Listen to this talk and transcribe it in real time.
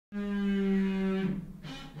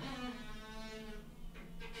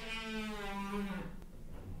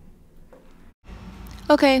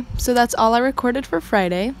Okay, so that's all I recorded for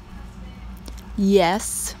Friday.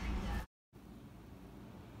 Yes.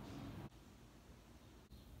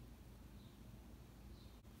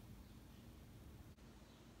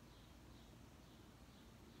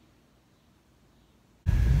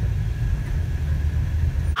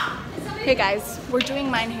 Hey guys, we're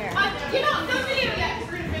doing mine hair.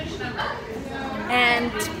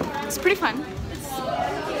 And it's pretty fun.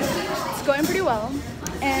 It's going pretty well.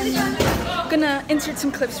 And I'm gonna insert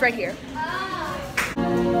some clips right here.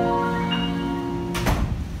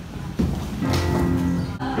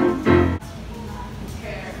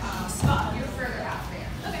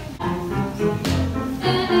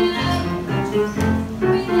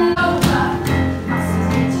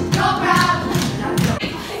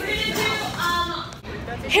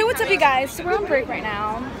 Hey, what's up you guys? So we're on break right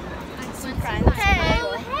now. Some friends. Hey.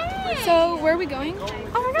 So where are we going?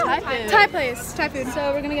 Oh my god. Thai place. Thai food.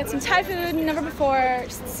 So we're gonna get some Thai food, never before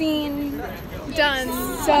seen. Done.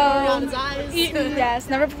 So eaten. Yes,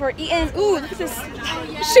 never before eaten. Ooh, look at this.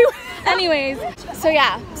 Shoot. Anyways, so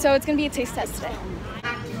yeah, so it's gonna be a taste test today.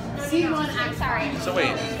 So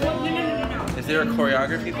wait, is there a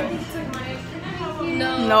choreography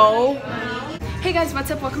thing? No. Hey guys, what's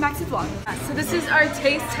up? Welcome back to the vlog. So this is our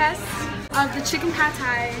taste test of the chicken pad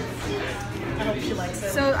thai. I hope she likes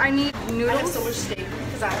it. So I need noodles. I have so much steak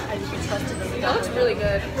because I just trusted them. That looks really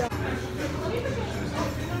good.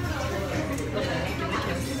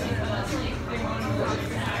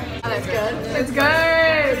 Oh, that's good. That's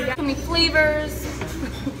good. How many flavors?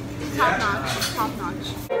 Top notch. Top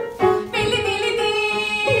notch.